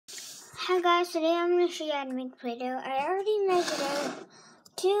Hi guys, today I'm going to show you how to make Play-Doh. I already measured out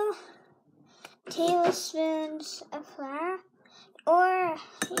 2 tablespoons of flour, or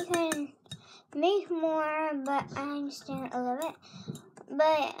you can make more, but I understand a little bit.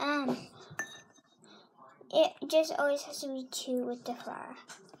 But it just always has to be 2 with the flour.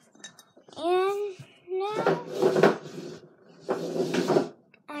 And now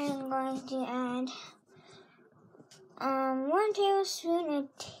I'm going to add 1 tablespoon of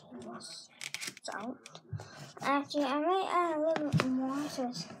table salt. Actually, I might add a little bit more so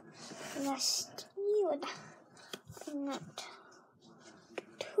it's less sticky. I'm not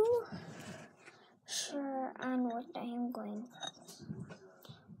too sure on what I am going.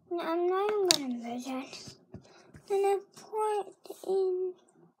 Now, I'm not even going to measure it. And I pour it in.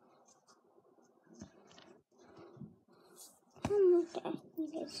 I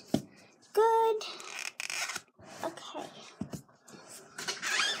think it's good. Okay.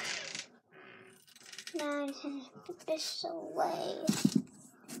 Now I'm going to put this away.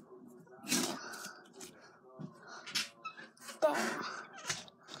 There.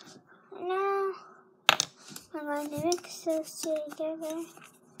 Now I'm going to mix those two together.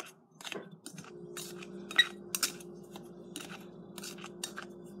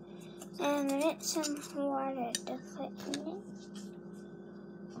 And get some water to put in it.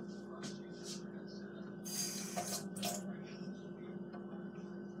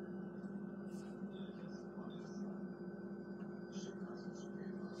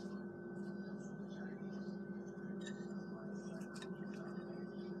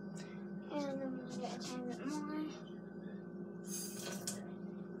 And I'm going to get a tiny bit more.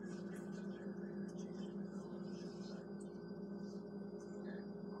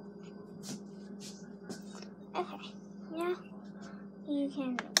 Okay, now you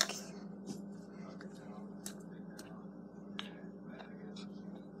can mix.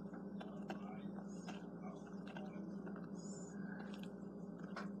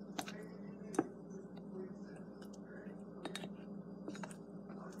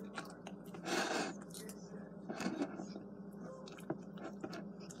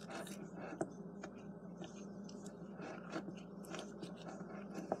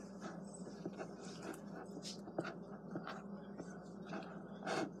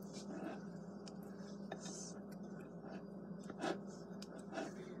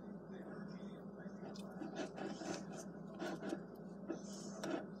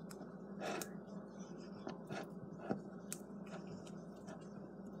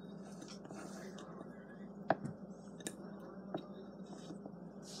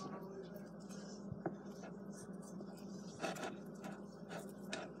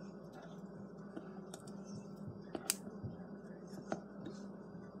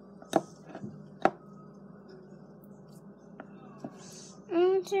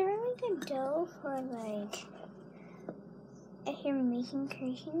 It's a really good dough for like if you're making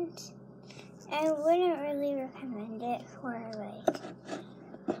creations. I wouldn't really recommend it for like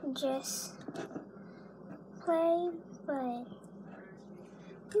just play, but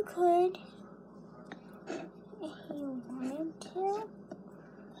you could if you wanted to.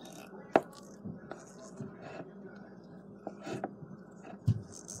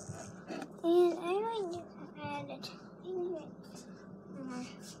 And I might just add a tiny bit more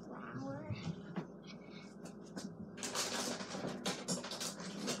flour.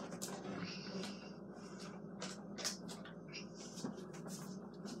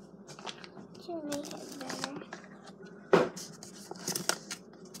 To make it better.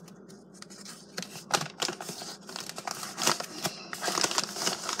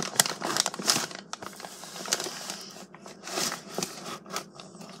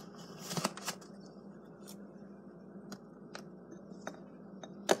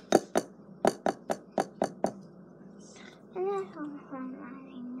 And that's all I'm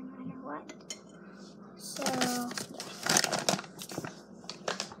adding no matter what. So,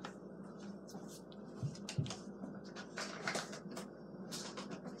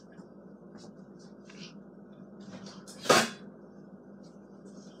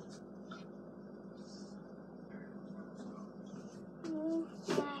 yeah.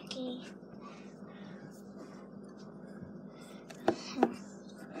 Wacky.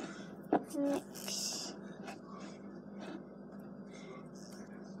 Mix.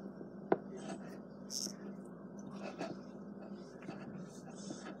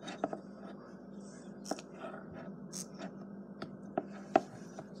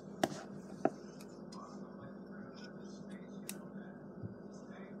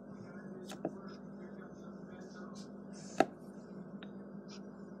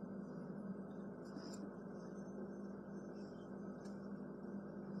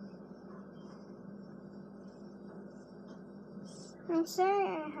 I'm sorry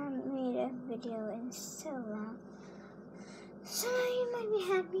I haven't made a video in so long. Some of you might be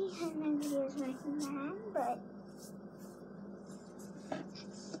happy and my videos might be bad, but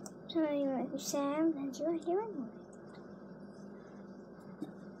some of you might be sad that you are doing it.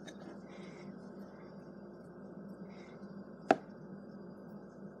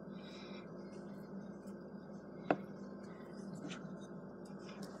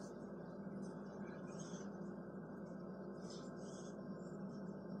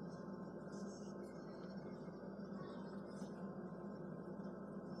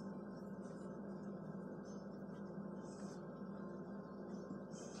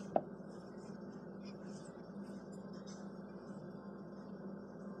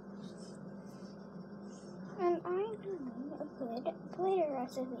 And I'm doing a good glitter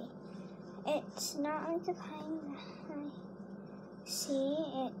recipe. It's not like the kind that I see.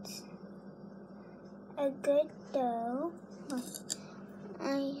 It's a good dough.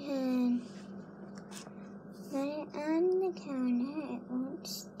 I can put it on the counter. It won't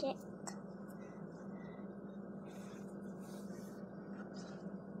stick.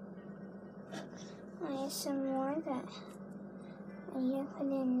 I have some more that I need to put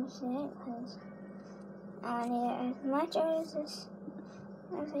in this because I need as much as this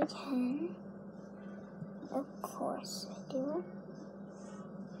as I can. Of course I do.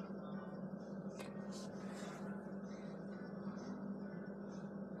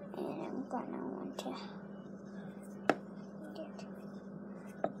 And I'm gonna want to get it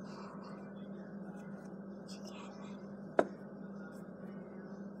together.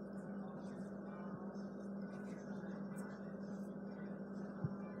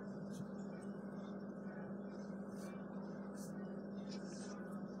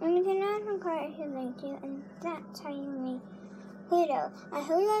 And you can add some color if you like to, and that's how you make glitter. I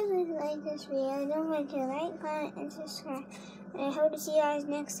hope you guys like this video. Don't forget to like, comment, and subscribe. And I hope to see you guys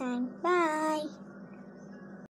next time. Bye!